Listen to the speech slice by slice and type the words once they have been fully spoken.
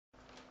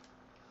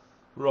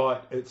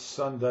Right, it's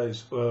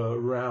Sunday's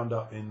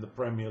roundup in the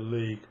Premier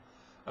League.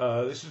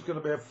 This is going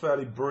to be a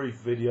fairly brief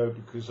video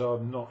because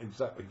I'm not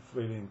exactly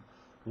feeling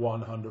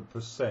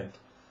 100%.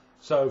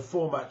 So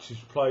 4 matches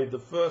played. The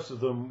first of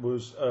them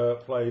was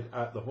played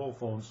at the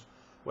Hawthorns,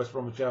 West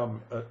Bromwich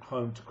Albion at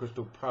home to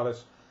Crystal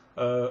Palace.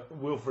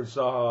 Wilfried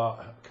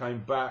Zaha came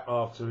back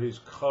after his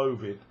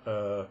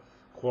COVID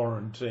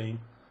quarantine,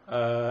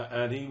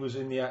 and he was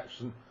in the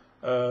action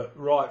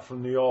right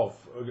from the off.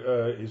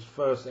 His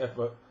first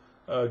effort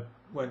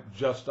went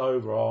just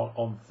over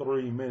on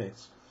 3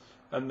 minutes,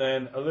 and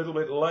then a little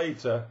bit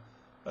later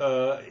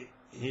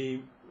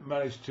he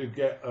managed to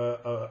get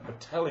a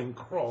telling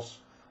cross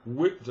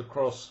whipped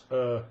across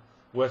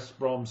West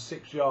Brom's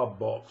 6-yard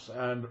box,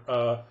 and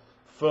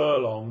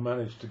Furlong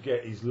managed to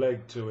get his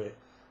leg to it,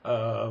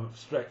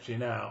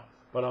 stretching out,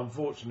 but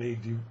unfortunately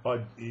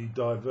he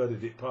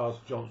diverted it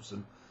past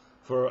Johnson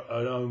for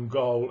an own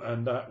goal,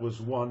 and that was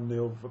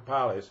 1-0 for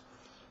Palace.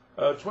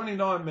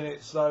 29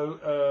 minutes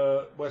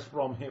though, West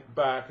Brom hit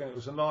back, and it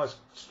was a nice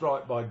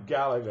strike by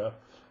Gallagher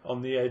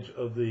on the edge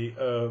of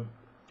the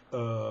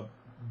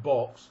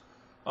box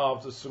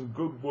after some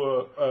good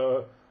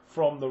work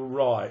from the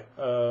right,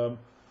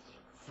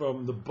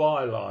 from the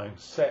byline,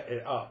 set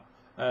it up,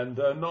 and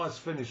a nice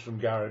finish from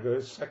Gallagher,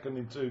 his second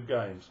in 2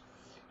 games.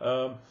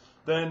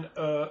 Then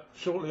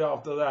shortly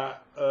after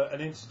that,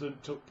 an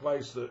incident took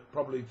place that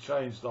probably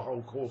changed the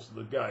whole course of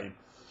the game.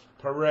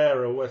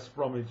 Pereira, West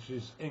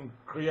Bromwich's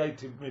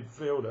creative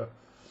midfielder,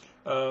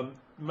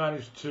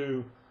 managed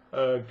to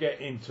get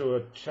into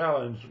a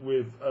challenge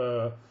with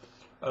Van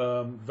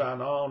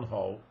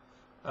Aanholt,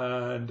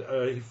 and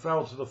he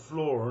fell to the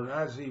floor, and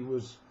as he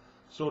was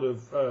sort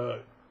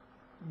of,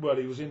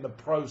 he was in the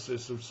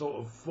process of sort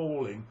of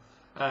falling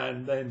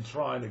and then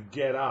trying to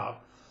get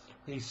up,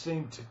 he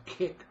seemed to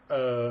kick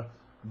Van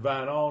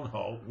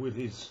Aanholt with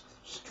his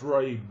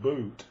stray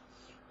boot.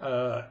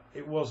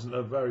 It wasn't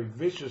a very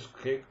vicious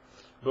kick,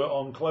 but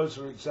on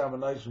closer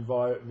examination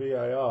via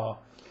VAR,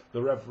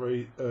 the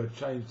referee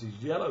changed his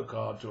yellow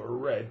card to a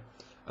red,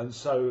 and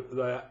so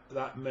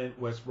that meant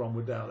West Brom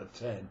were down to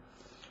 10.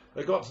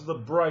 They got to the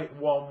break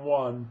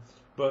 1-1,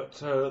 but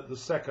the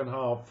second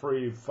half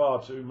proved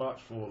far too much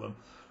for them,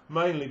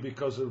 mainly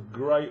because of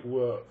great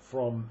work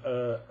from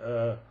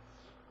the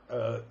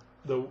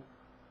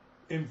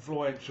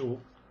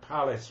influential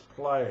Palace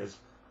players,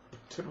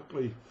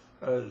 typically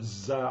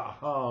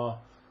Zaha.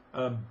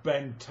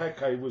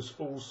 Benteke was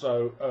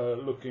also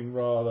looking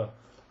rather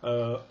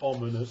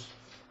ominous,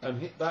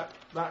 and that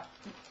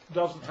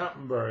doesn't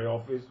happen very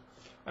often.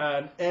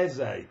 And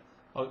Eze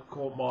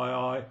caught my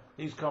eye.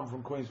 He's come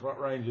from Queen's Park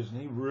Rangers,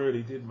 and he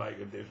really did make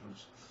a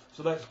difference.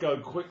 So let's go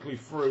quickly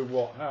through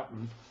what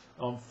happened.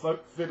 I'm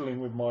fiddling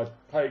with my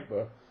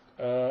paper,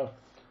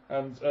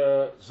 and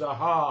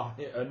Zaha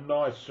hit a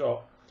nice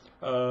shot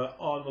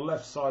on the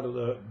left side of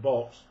the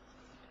box,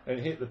 and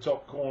hit the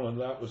top corner,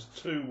 and that was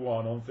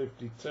 2-1 on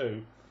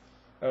 52.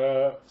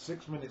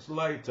 6 minutes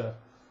later,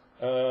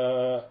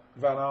 Van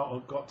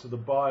Aanholt got to the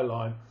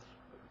byline,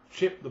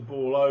 chipped the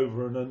ball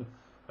over, and then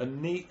a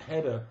neat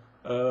header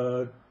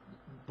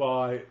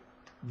by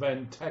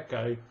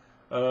Benteke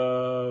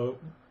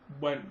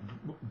went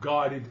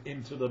guided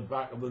into the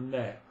back of the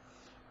net.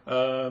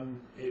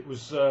 It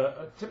was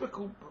a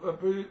typical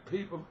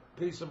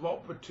piece of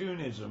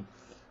opportunism,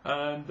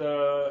 and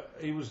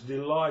he was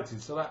delighted,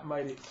 so that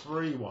made it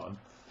 3-1.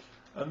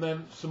 And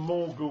then some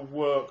more good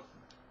work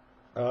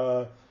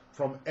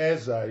from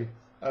Eze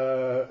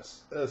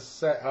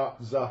set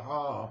up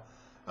Zaha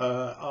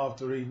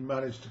after he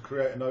managed to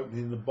create an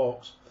opening in the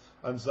box,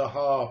 and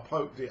Zaha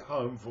poked it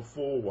home for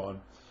 4-1.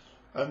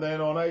 And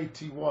then on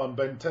 81,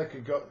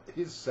 Benteke got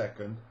his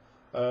second,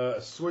 a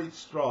sweet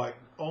strike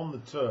on the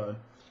turn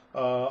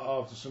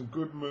after some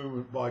good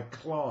movement by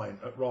Klein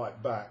at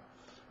right back,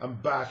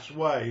 and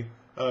Bashway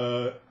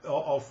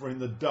offering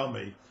the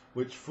dummy,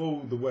 which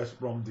fooled the West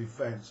Brom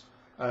defence,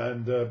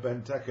 and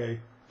Benteke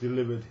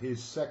delivered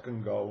his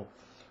second goal,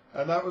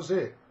 and that was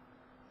it.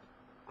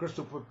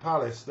 Crystal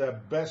Palace, their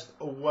best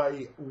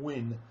away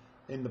win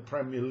in the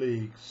Premier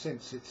League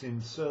since its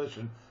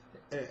insertion,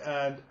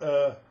 and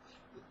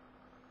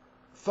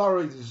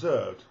thoroughly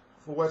deserved.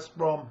 For West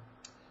Brom,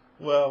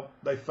 well,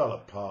 they fell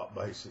apart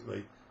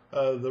basically.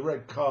 The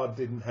red card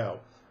didn't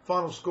help.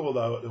 Final score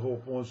though at the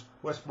Hawthorns: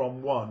 West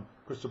Brom 1,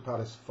 Crystal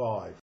Palace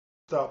 5.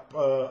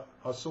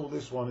 I saw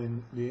this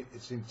one in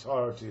its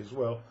entirety as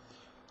well.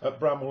 At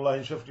Bramall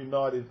Lane, Sheffield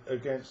United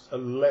against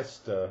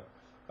Leicester.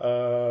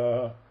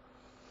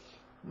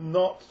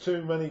 Not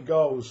too many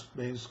goals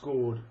being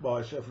scored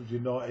by Sheffield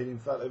United. In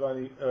fact, they've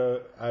only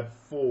had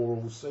 4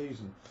 all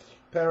season.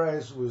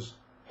 Perez was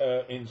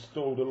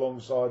installed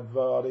alongside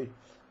Vardy,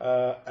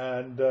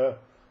 and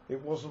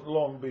it wasn't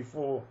long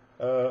before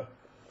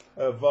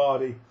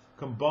Vardy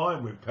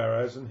combined with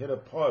Perez and hit a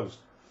post.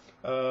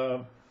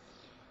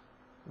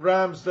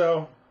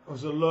 Ramsdale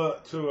was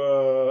alert to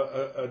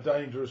a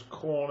dangerous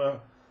corner,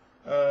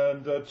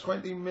 and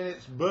 20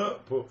 minutes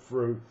Burt put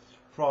through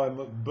by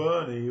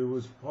McBurney, who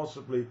was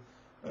possibly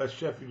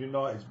Sheffield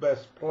United's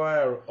best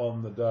player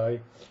on the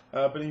day,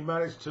 but he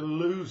managed to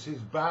lose his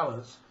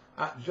balance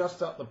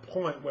just at the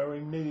point where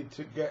he needed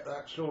to get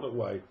that shot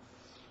away.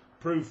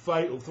 Proved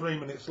fatal 3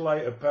 minutes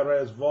later.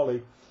 Perez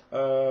volleyed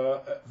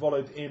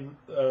in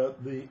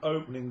the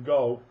opening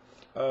goal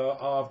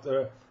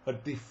after a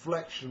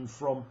deflection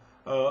from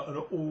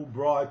an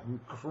Albrighton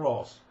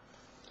cross.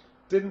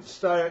 Didn't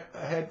stay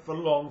ahead for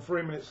long.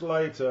 3 minutes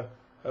later,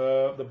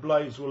 the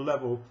blades were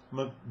level.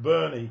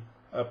 McBurney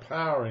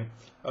powering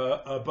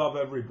above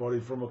everybody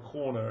from a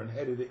corner and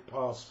headed it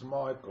past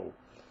Michael.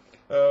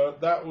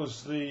 That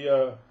was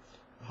the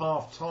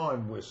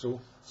half-time whistle.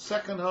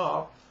 Second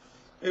half,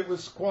 it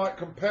was quite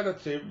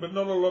competitive, but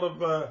not a lot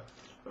of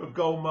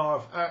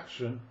goal-mouth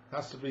action,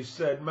 has to be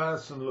said.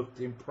 Maddison looked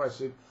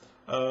impressive.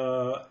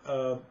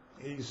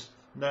 He's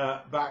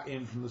now back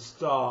in from the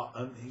start,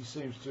 and he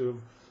seems to have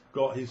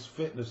got his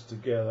fitness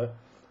together.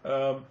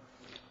 The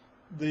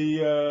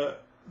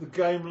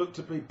game looked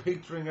to be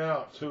petering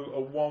out to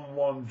a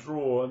 1-1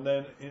 draw, and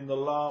then in the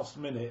last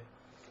minute,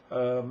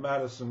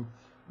 Maddison,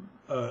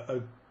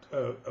 a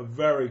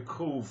very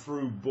cool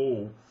through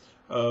ball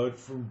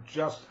from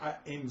just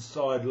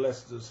inside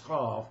Leicester's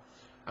half,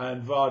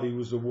 and Vardy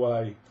was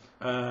away,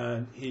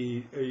 and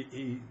he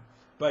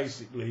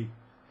basically,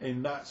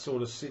 in that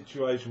sort of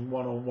situation,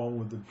 one-on-one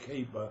with the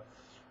keeper,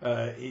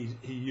 he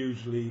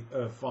usually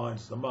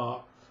finds the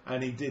mark,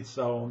 and he did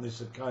so on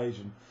this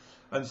occasion.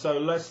 And so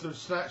Leicester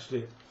snatched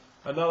it.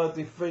 Another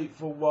defeat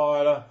for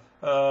Weiler.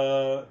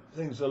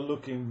 Things are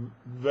looking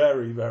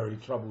very, very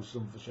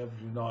troublesome for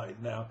Sheffield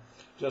United now.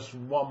 Just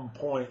 1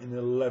 point in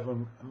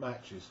 11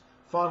 matches.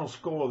 Final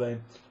score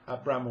then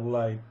at Bramall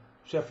Lane.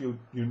 Sheffield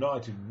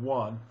United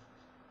 1,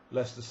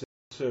 Leicester City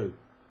 2.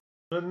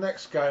 The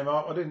next game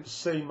up, I didn't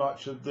see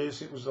much of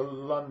this. It was a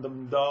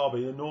London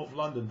derby, a North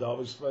London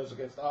derby, Spurs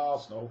against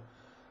Arsenal.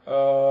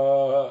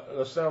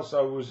 Lo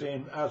Celso was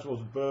in, as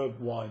was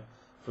Bergwijn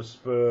for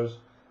Spurs.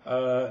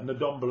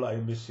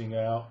 Ndombele missing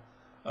out.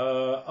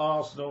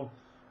 Arsenal,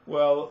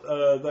 well,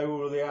 they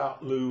were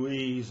without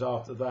Luiz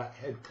after that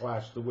head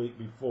clash the week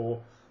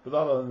before. But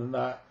other than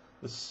that,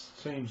 the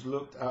teams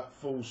looked at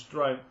full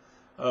strength.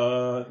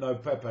 No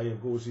Pepe,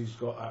 of course, he's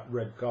got that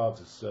red card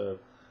to serve.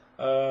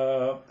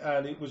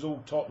 And it was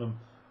all Tottenham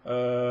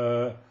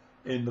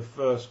in the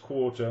first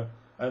quarter,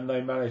 and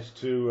they managed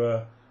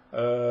to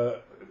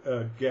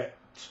get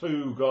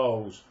 2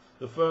 goals.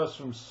 The first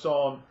from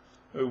Son,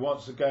 who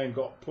once again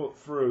got put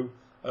through,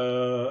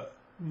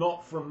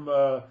 not from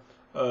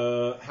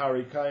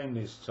Harry Kane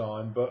this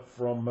time, but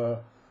from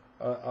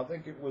I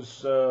think it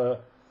was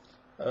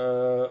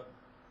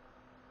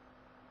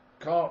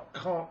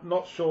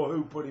not sure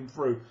who put him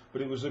through,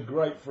 but it was a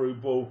great through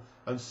ball,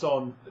 and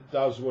Son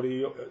does what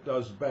he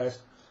does best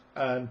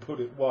and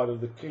put it wide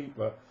of the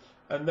keeper.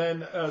 And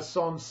then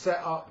Son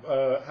set up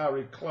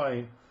Harry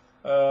Kane.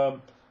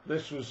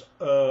 This was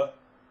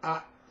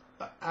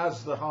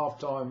as the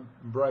half-time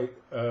break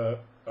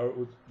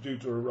was due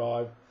to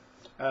arrive,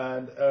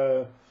 and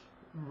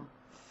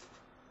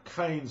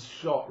Kane's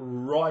shot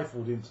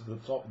rifled into the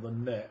top of the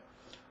net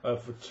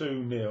for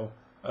 2-0.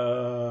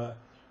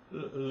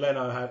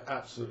 Leno had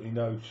absolutely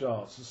no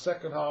chance. The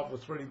second half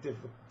was really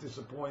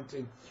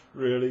disappointing,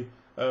 really.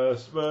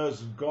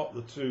 Spurs got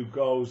the 2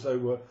 goals. They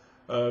were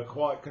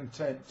quite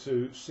content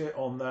to sit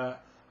on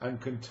that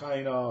and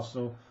contain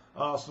Arsenal.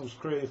 Arsenal's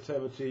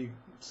creativity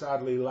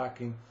sadly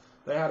lacking.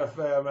 They had a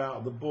fair amount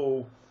of the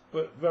ball,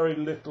 but very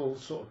little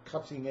sort of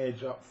cutting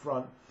edge up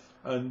front.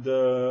 And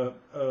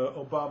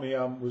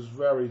Aubameyang was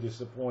very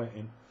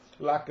disappointing.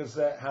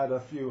 Lacazette had a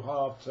few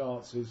half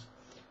chances,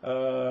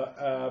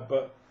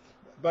 but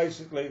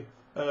basically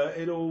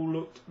it all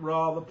looked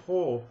rather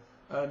poor.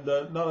 And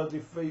another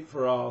defeat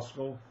for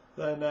Arsenal.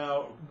 They're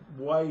now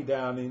way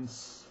down in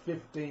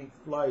 15th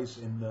place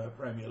in the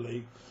Premier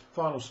League.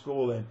 Final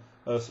score then,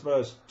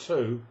 Spurs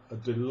 2, a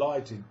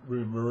delighted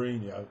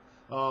Mourinho,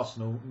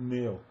 Arsenal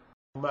 0.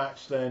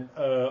 Match then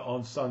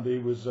on Sunday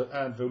was at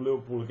Anfield,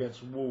 Liverpool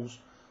against Wolves.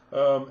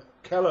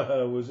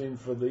 Kelleher was in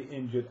for the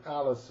injured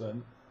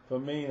Alisson.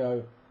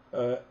 Firmino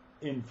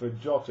in for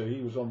Jota.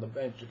 He was on the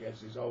bench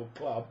against his old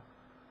club.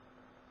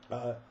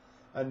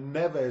 And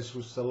Neves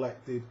was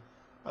selected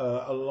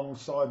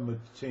alongside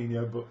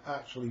Moutinho, but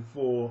actually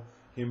for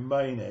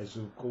Jimenez,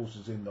 who of course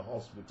is in the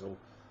hospital.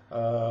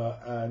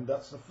 And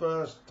that's the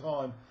first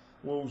time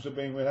Wolves have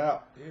been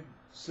without him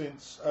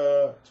since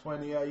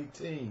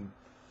 2018.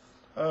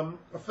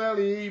 A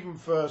fairly even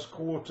first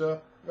quarter.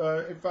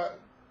 In fact,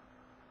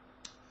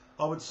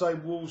 I would say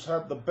Wolves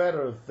had the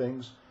better of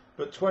things,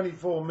 but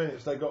 24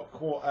 minutes they got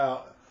caught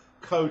out.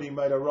 Cody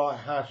made a right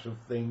hash of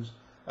things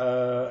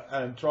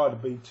and tried to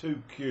be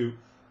too cute,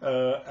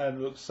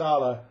 and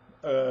Salah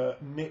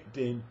nipped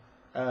in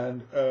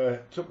and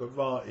took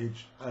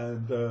advantage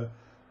and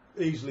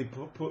easily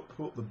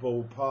put the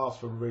ball past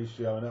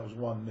Fabrizio, and that was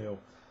 1-0.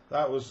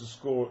 That was the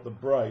score at the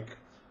break.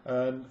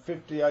 And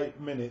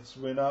 58 minutes,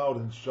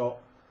 Wijnaldum's shot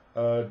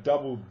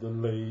doubled the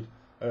lead.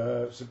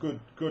 It's a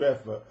good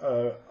effort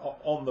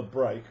on the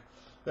break.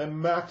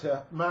 Then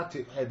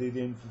Matic headed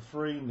in for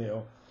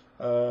 3-0.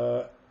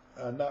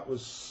 and that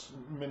was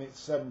minute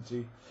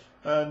 70.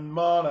 And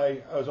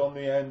Mane was on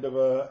the end of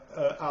a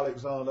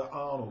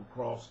Alexander-Arnold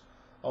cross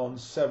on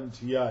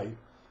 78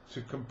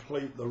 to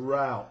complete the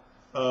rout.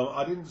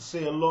 I didn't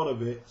see a lot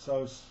of it,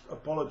 so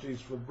apologies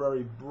for a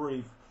very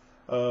brief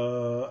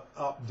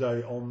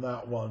update on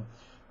that one.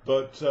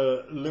 But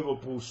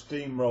Liverpool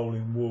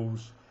steamrolling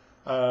Wolves,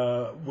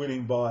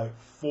 winning by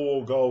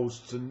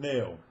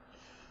 4-0.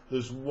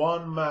 There's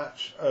one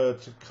match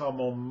to come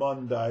on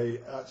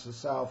Monday. That's a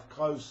South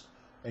Coast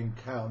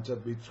encounter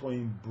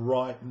between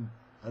Brighton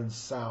and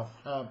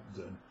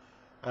Southampton,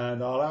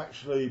 and I'll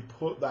actually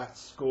put that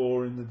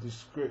score in the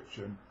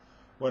description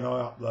when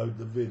I upload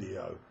the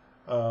video.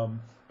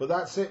 But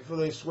that's it for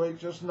this week.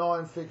 Just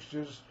 9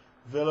 fixtures.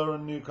 Villa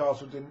and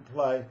Newcastle didn't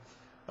play.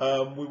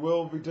 We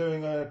will be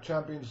doing a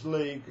Champions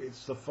League.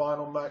 It's the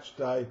final match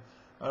day,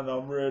 and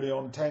I'm really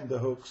on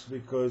tenterhooks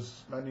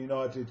because Man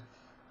United,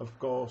 of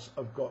course,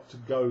 have got to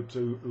go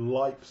to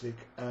Leipzig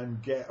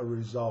and get a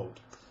result,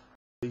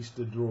 at least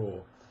a draw.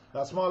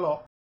 That's my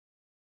lot.